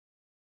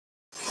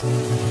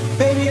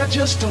Baby, I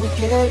just don't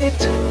get it.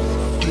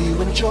 Do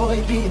you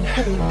enjoy being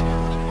hurt?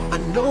 I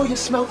know you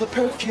smell the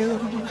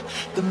perfume,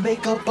 the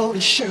makeup on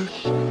his shirt.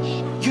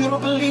 You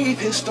don't believe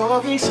his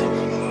stories.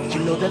 You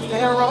know that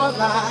there are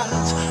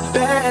lies.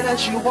 Bad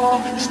as you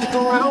are, stick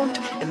around,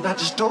 and I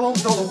just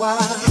don't know why.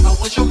 I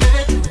was your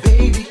man,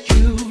 baby,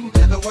 you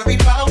never worry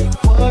about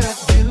what I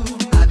do.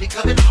 I be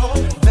coming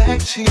home back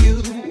to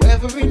you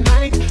every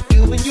night,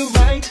 doing you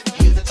right.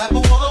 You're the type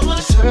of woman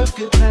deserve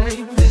good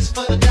name. This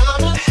for the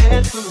diamond,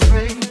 head for the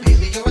rain.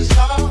 Baby, you're a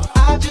star.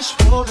 I just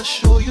wanna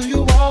show you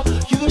you are.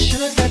 You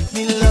should let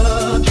me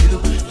love you.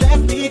 Let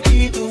me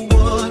be the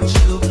one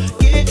to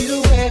give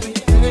you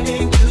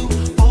everything you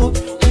want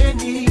and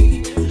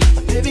need.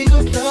 Baby,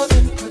 good love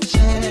and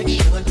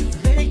protection.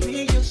 Make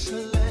me your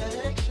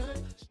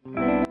selection.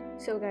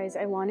 So guys,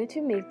 I wanted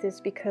to make this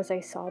because I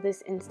saw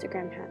this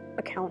Instagram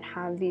account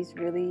have these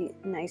really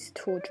nice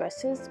tulle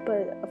dresses,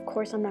 but of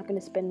course I'm not going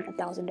to spend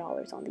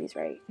 $1,000 on these,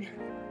 right?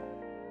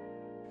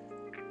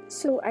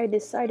 So I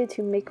decided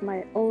to make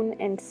my own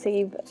and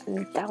save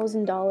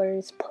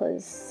 $1,000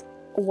 plus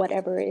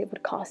whatever it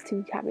would cost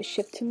to have it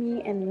shipped to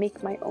me, and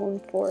make my own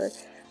for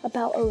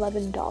about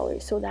 $11.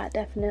 So that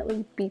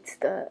definitely beats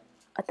the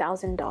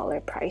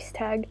 $1,000 price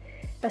tag,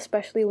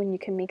 especially when you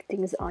can make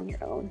things on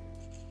your own.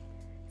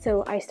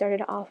 So I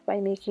started off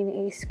by making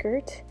a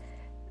skirt,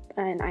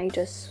 and I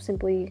just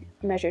simply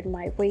measured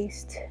my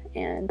waist,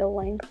 and the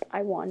length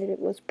I wanted it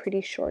was pretty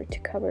short to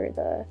cover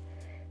the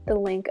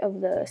length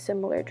of the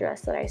similar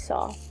dress that I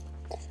saw.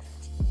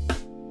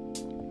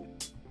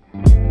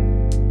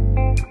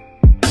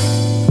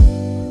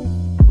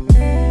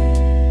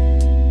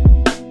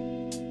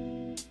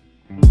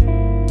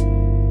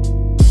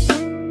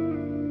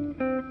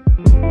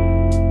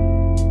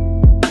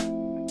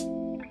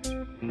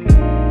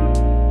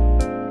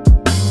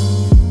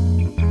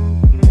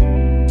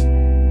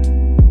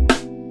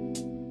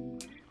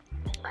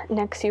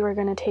 Next, you are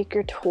going to take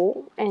your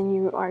tulle and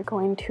you are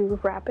going to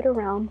wrap it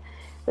around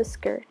the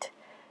skirt,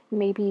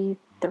 maybe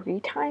 3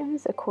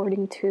 times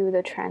according to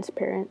the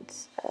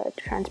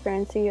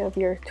transparency of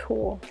your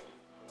tulle.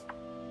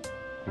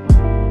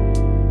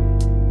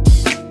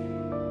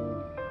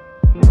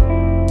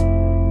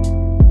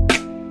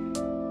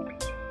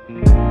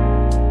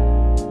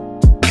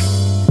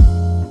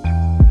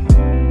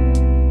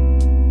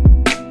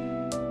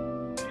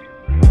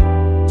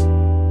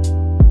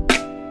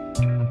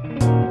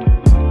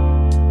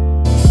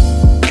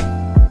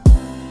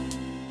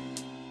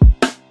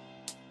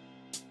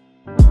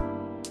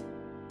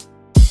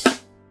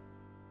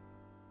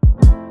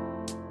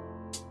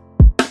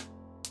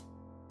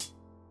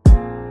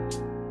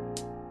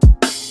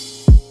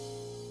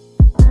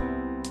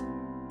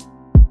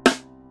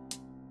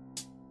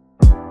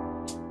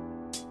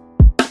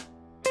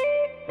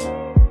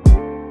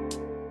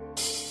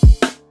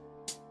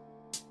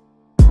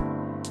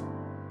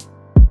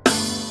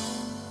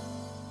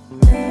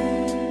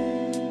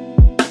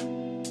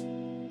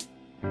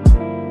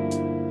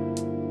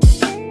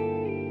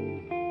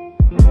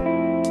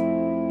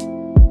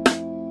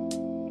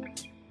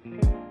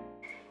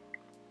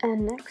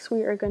 And next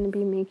we are going to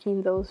be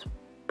making those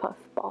puff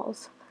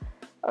balls,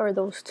 or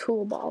those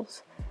tulle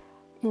balls.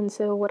 And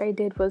so what I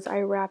did was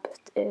I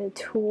wrapped a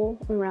tulle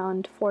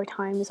around 4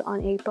 times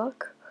on a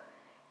book,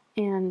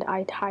 and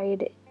I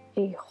tied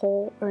a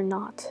hole or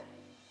knot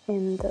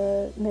in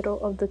the middle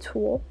of the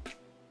tulle,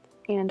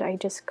 and I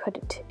just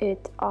cut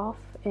it off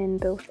in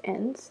both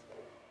ends,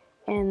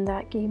 and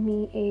that gave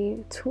me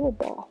a tulle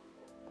ball.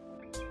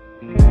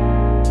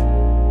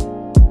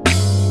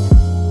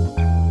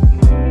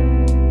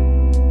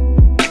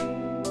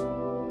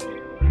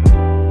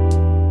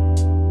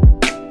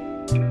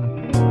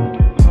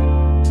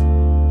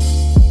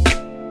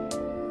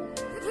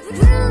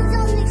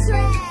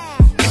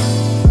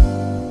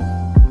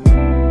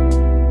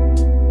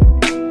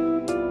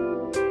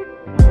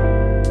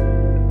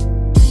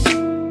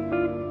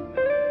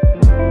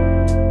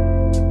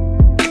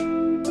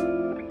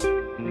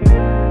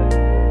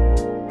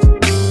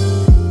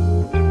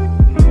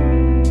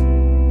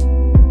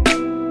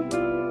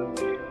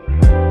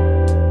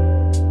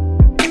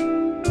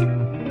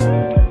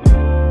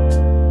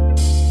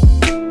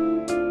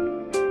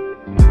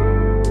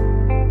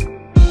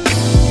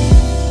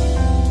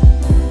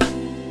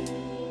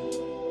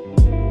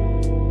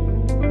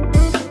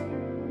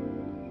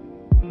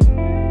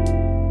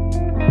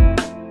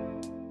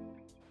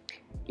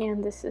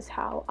 And this is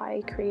how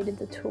I created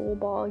the tulle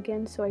ball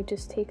again. So I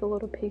just take a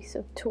little piece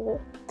of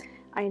tulle,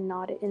 I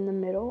knot it in the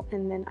middle,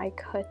 and then I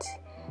cut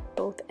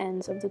both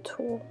ends of the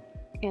tulle,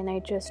 and I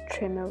just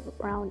trim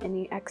around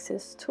any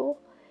excess tulle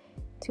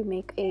to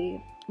make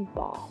a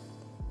ball.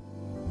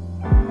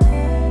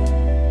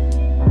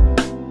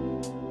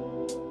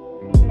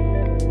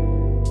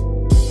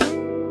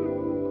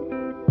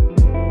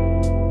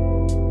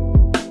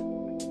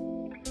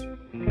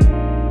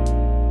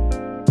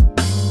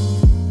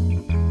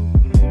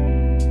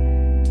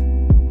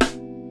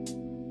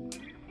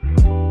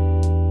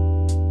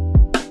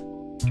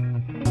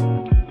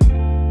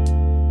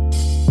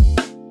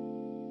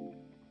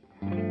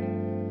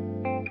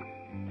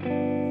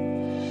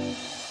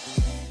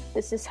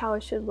 this is how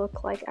it should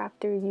look like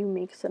after you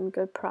make some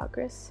good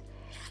progress.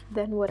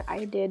 Then what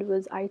I did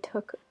was I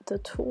took the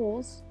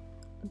tools,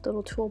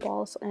 little tool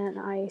balls, and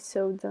I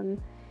sewed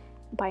them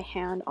by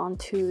hand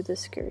onto the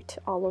skirt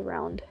all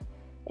around,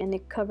 and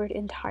it covered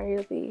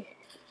entirely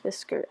the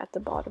skirt at the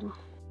bottom.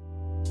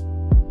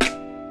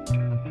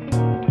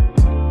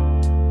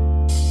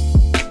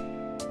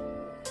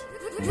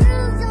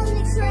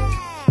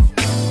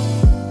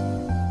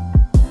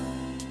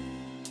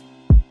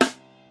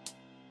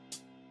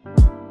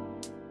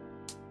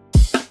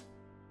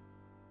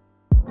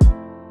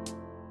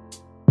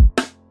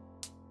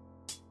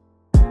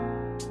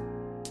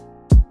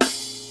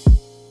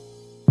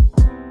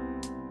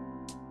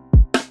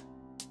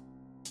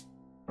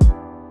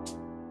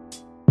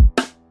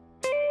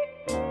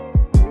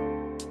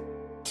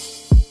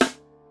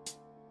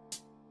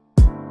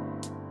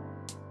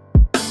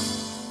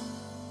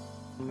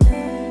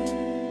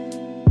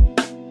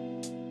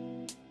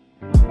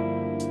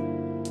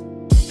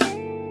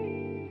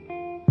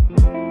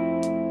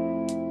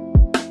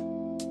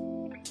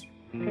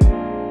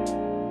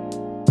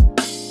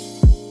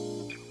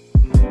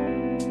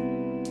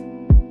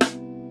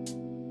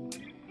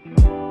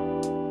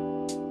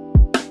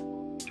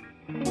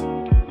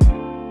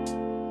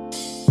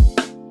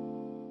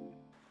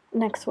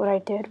 Next, what I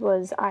did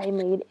was I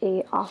made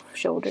a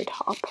off-shoulder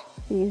top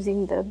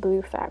using the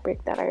blue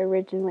fabric that I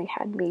originally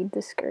had made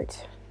the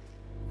skirt.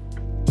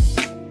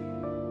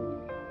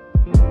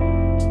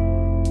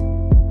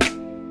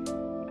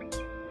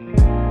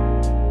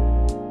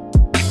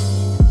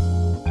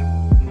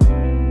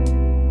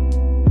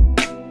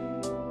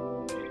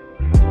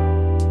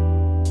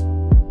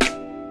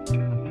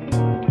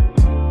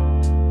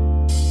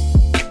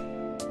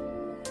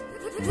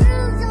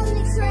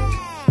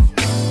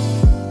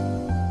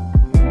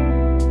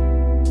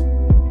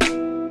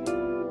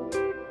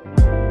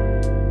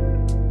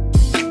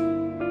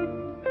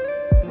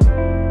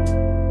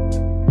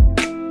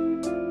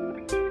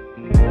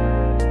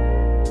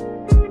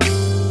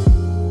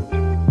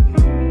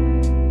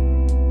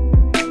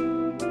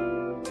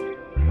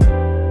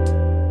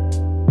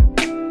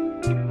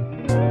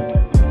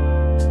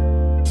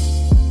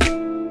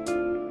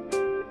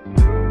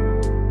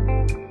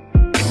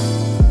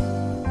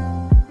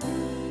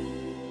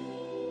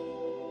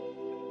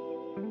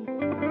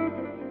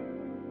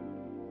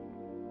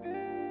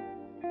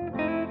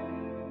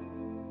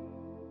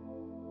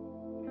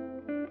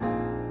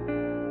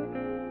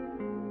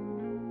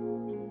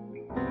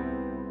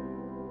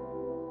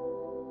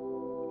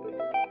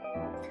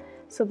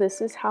 So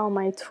this is how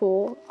my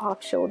tulle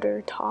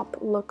off-shoulder top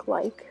look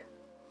like.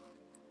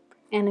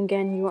 And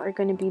again, you are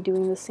going to be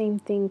doing the same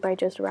thing by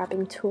just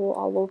wrapping tulle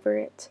all over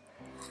it.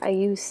 I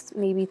used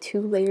maybe 2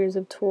 layers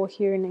of tulle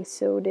here, and I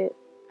sewed it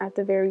at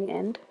the very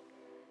end.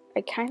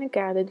 I kind of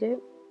gathered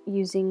it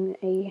using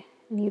a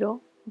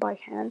needle by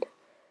hand.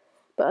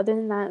 But other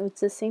than that,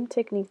 it's the same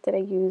technique that I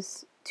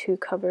use to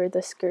cover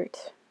the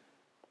skirt.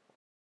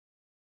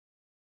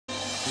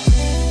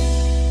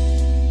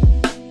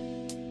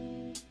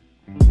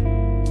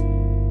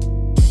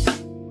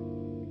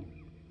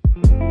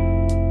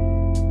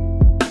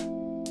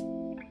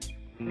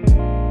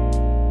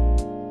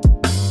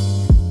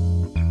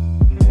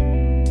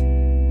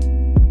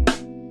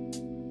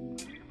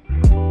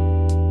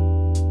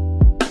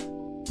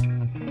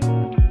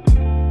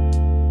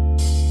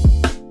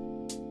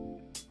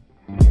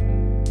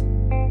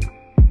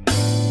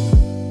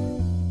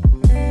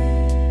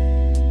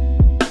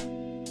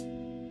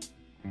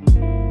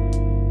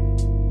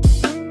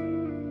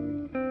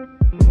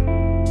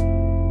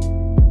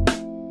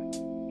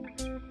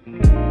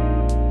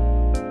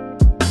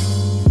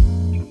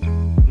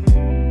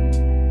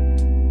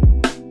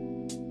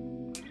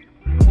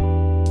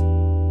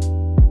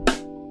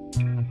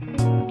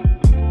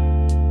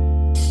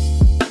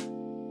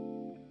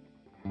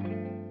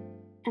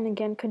 And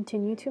again,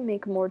 continue to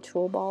make more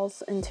tulle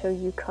balls until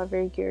you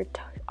cover your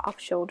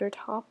off-shoulder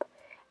top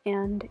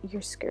and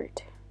your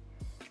skirt.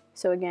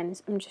 So again,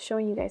 I'm just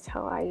showing you guys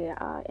how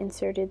I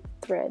inserted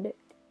thread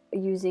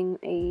using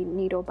a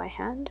needle by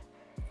hand,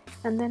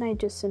 and then I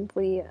just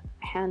simply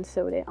hand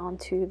sewed it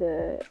onto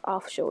the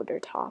off-shoulder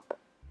top.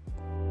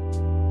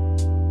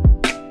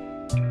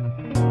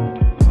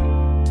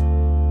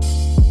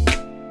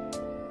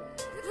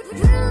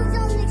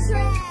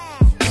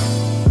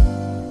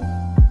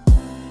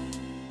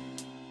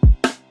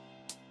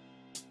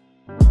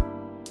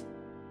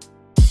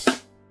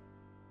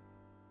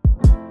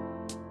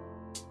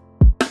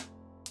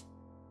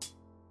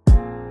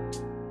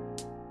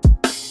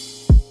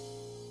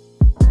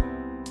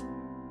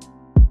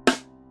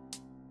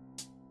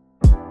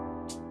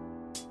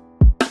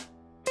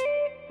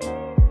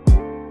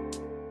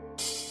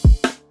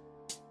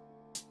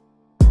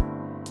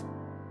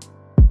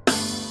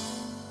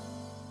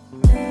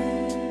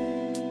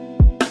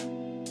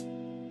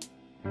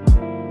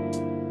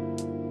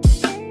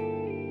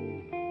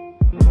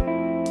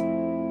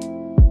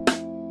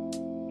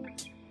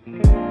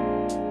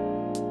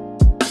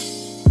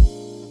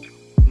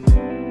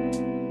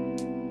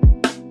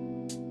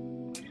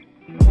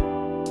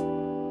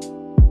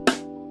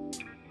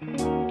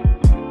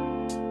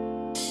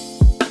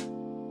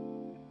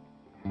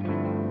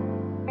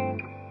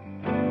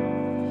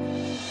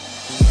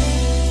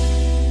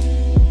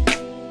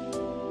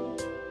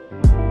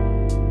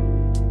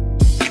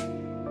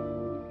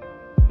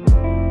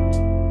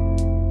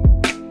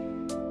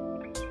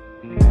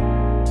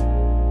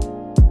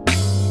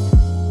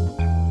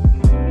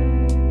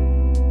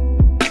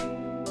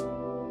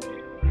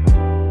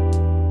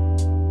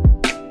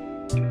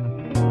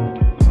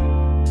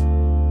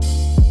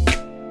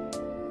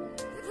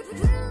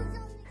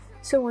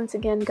 So once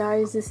again,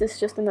 guys, this is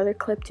just another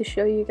clip to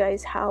show you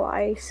guys how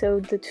I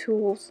sewed the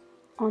tools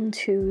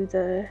onto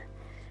the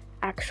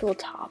actual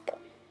top.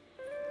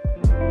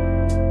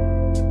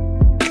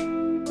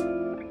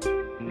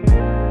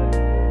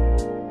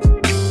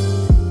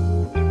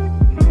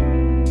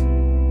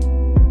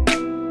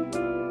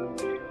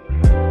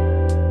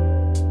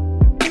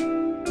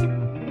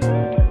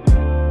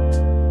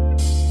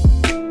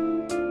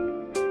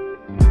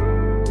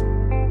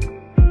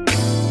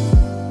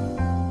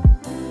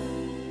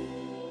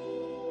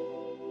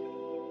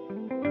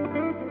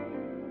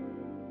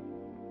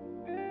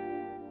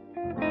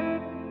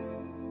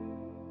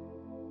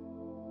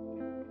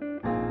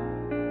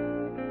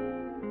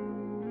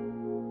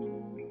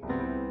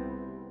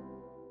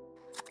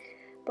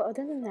 But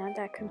other than that,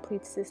 that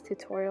completes this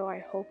tutorial.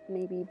 I hope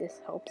maybe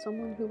this helps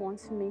someone who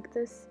wants to make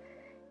this.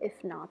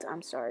 If not,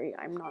 I'm sorry,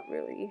 I'm not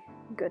really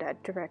good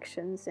at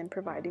directions and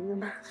providing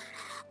them.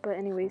 But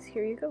anyways,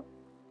 here you go.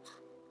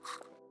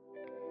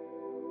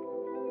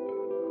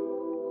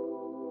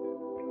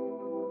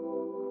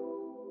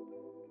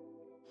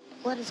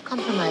 What is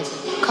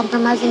compromising?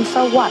 Compromising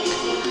for what?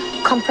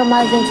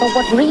 Compromising for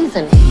what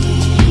reason?